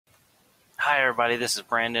Hi everybody, this is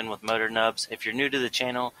Brandon with Motornubs. If you're new to the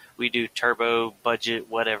channel, we do turbo, budget,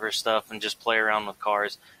 whatever stuff and just play around with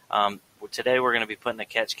cars. Today we're going to be putting a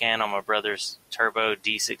catch can on my brother's turbo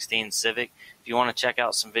D16 Civic. If you want to check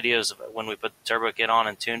out some videos of when we put the turbo kit on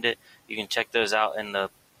and tuned it, you can check those out in the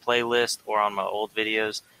playlist or on my old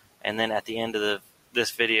videos. And then at the end of this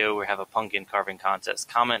video, we have a pumpkin carving contest.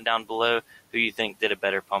 Comment down below who you think did a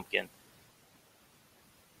better pumpkin.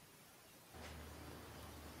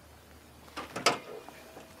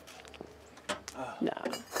 No.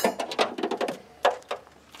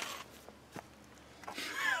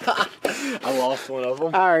 I lost one of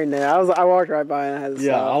them. I already knew. I walked right by and I had to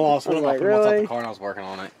stop. I lost one of them. Like, I put them on top of really? the car and I was working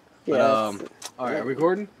on it. Yeah. But, all right, are we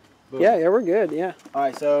recording? Boom. Yeah, we're good. Yeah. All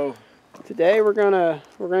right, so today we're gonna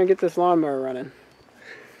get this lawnmower running.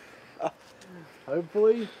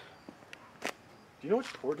 Hopefully. Do you know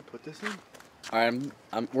which port to put this in? All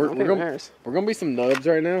right, we're gonna be some nubs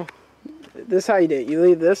right now. This is how you do it. You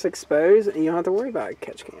leave this exposed and you don't have to worry about a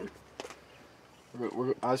catch can.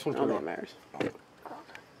 I just want to put it on. Matters.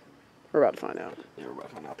 We're about to find out. Yeah, we're about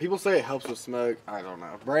to find out. People say it helps with smoke. I don't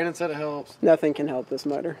know. Brandon said it helps. Nothing can help this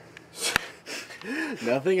motor.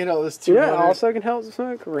 Nothing can help this 200. You know what also can help the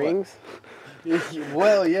smoke? Rings.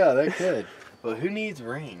 Well, yeah, they could. But who needs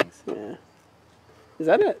rings? Yeah. Is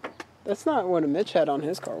that it? That's not what a Mitch had on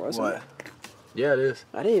his car, was it? What? Yeah, it is.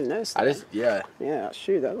 I didn't even notice that. Yeah. Yeah,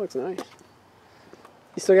 shoot, that looks nice.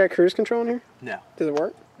 You still got cruise control in here? No. Does it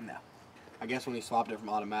work? No. I guess when he swapped it from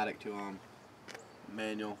automatic to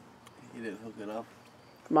manual, he didn't hook it up.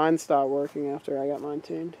 Mine stopped working after I got mine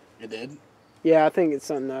tuned. It did? Yeah, I think it's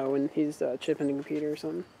something though when he's chipping the computer or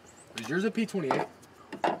something. Is yours a P28?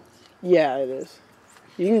 Yeah, it is.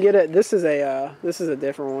 You can get it. This is a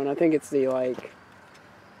different one. I think it's the I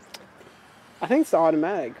think it's the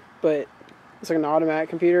automatic, but it's like an automatic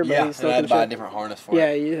computer. But Yeah, you still and I had can to buy a chip. different harness for Yeah,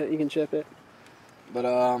 it. you can chip it. But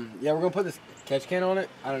yeah, we're gonna put this catch can on it.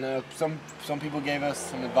 I don't know. Some people gave us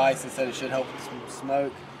some advice and said it should help with some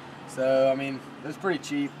smoke. So I mean, it was pretty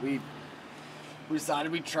cheap. We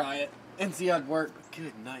decided we'd try it and see how it worked. But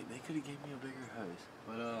good night. They could have gave me a bigger hose.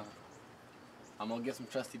 But I'm gonna get some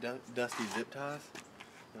trusty dusty zip ties.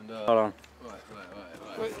 And Hold on. What?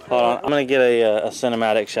 Hold on. I'm going to get a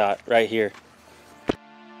cinematic shot right here.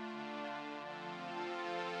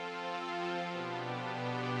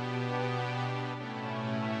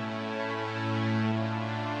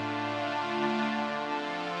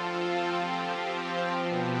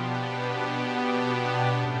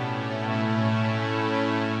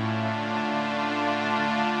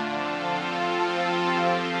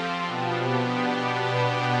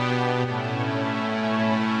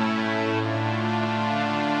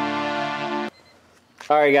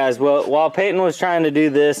 Alright guys, well, while Peyton was trying to do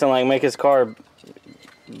this and like make his car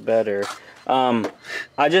better, I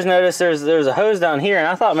just noticed there's a hose down here and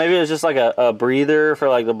I thought maybe it was just like a breather for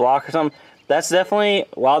like the block or something. That's definitely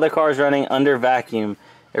while the car's running under vacuum.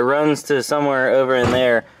 It runs to somewhere over in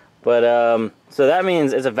there, but so that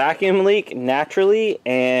means it's a vacuum leak naturally,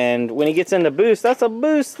 and when he gets into boost, that's a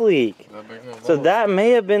boost leak. So that may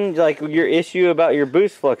have been like your issue about your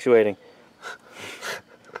boost fluctuating.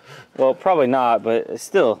 Well, probably not, but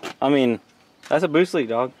still, I mean, that's a boost leak,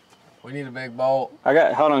 dog. We need a big bolt.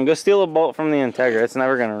 Hold on, go steal a bolt from the Integra. It's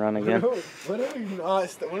never gonna run again. When are we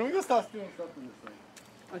gonna start stealing stuff from this thing?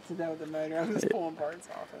 What's it with the motor? I'm just pulling parts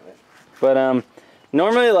off of it. But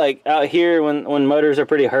normally, like out here, when motors are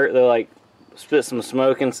pretty hurt, they'll like spit some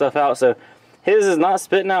smoke and stuff out. So his is not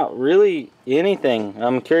spitting out really anything.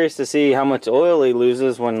 I'm curious to see how much oil he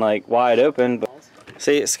loses when like wide open. But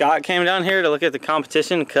see, Scott came down here to look at the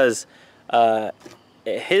competition because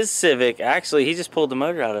his Civic, actually, he just pulled the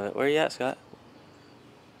motor out of it. Where are you at, Scott?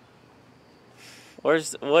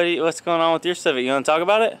 What's going on with your Civic? You want to talk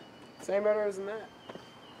about it? Same motor as that,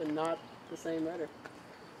 but not the same motor.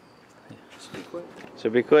 Should be quick.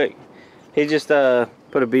 Should be quick. He just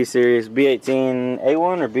put a B series, B18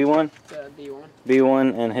 A1 or B1? B1.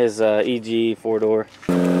 B1 in his EG 4-door.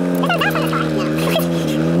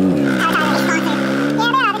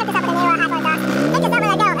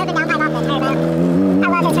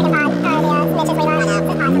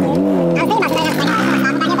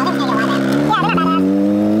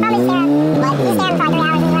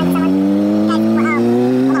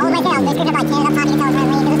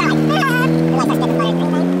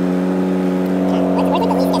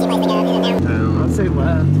 I'd say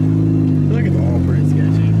left. I feel like it's all pretty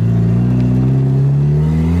sketchy.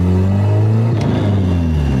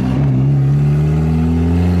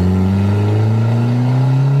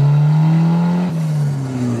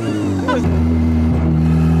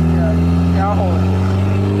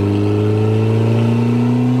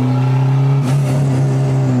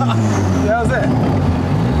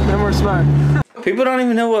 People don't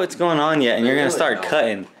even know what's going on yet, and you're gonna really start don't.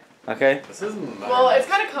 cutting. Okay. This isn't. Well, it's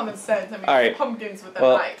kind of common sense. I mean, All right. pumpkins with a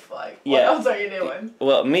Well, knife. Like, what yeah. else are you doing?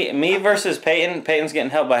 Well, me versus Peyton. Peyton's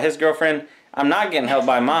getting helped by his girlfriend. I'm not getting helped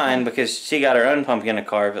by mine because she got her own pumpkin to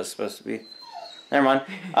carve. It's supposed to be. Never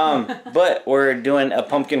mind. But we're doing a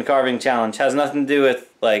pumpkin carving challenge. Has nothing to do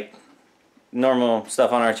with like normal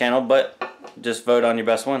stuff on our channel, but just vote on your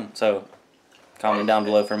best one. So comment down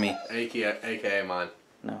below for me. AKA mine.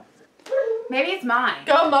 No. Maybe it's mine.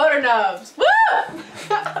 Go Motornubs! Woo!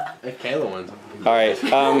 If Kayla wins. All right.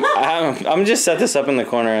 I'm just set this up in the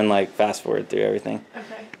corner and like fast forward through everything.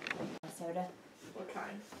 Okay. Soda. What kind?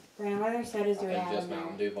 Brandon, what other sodas do we have Just in there?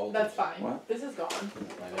 Mountain Dew Voltage. That's fine. What? This is gone.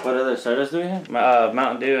 What other sodas do we have?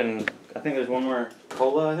 Mountain Dew and I think there's one more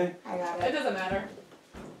cola. I think. I got It it. doesn't matter.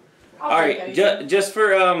 I'll All take right. anything. Just for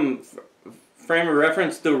frame of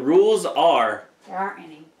reference, the rules are There aren't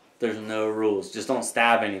any. there's no rules. Just don't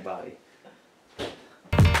stab anybody.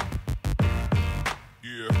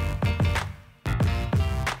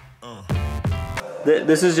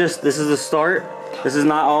 This is the start. This is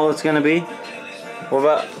not all it's gonna be. What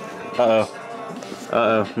about?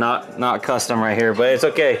 Not custom right here, but it's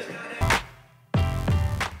okay.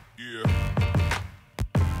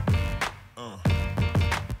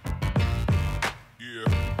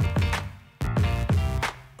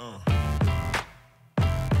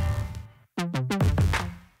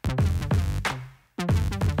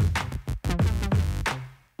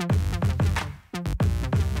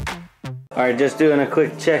 All right, just doing a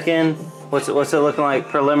quick check-in. What's it looking like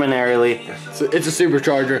preliminarily? So it's a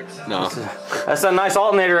supercharger. No. That's a nice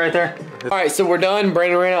alternator right there. All right, so we're done.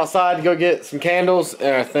 Brandon ran outside to go get some candles.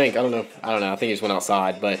 And I don't know. I think he just went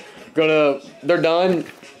outside, but they're done.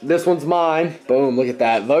 This one's mine. Boom, look at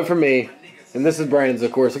that. Vote for me. And this is Brandon's,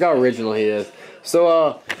 of course. Look how original he is.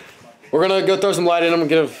 So, we're gonna go throw some light in. I'm gonna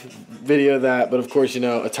get a video of that, but of course, you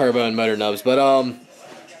know, a turbo and Motornubs. But,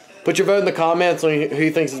 put your vote in the comments on who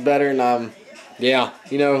you think is better, and, yeah,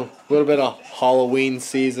 you know, a little bit of Halloween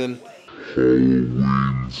season. This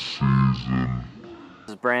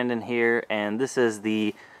is Brandon here, and this is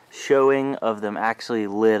the showing of them actually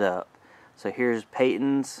lit up. So here's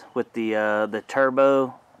Peyton's with the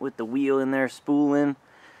turbo with the wheel in there spooling,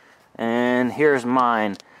 and here's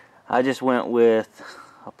mine. I just went with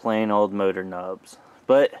a plain old Motornubs,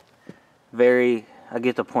 but I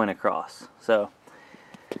get the point across. So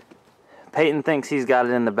Peyton thinks he's got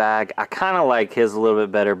it in the bag. I kind of like his a little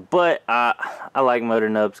bit better, but I like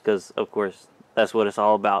Motornubs because, of course, that's what it's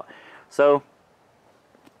all about. So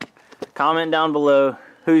comment down below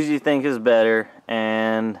whose you think is better,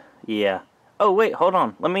 and yeah. Oh wait, hold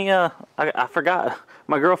on. Let me I forgot.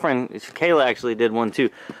 My girlfriend Kayla actually did one too.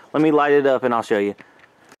 Let me light it up and I'll show you.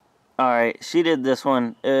 All right, she did this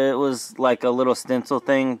one. It was like a little stencil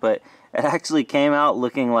thing, but it actually came out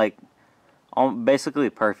looking like basically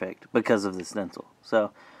perfect because of the stencil.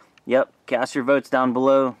 So, yep, cast your votes down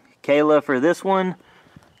below. Kayla for this one,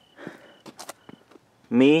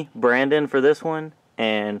 me, Brandon for this one,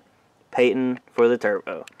 and Peyton for the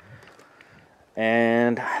turbo.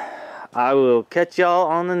 And I will catch y'all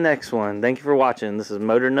on the next one. Thank you for watching. This is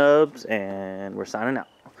Motornubs, and we're signing out.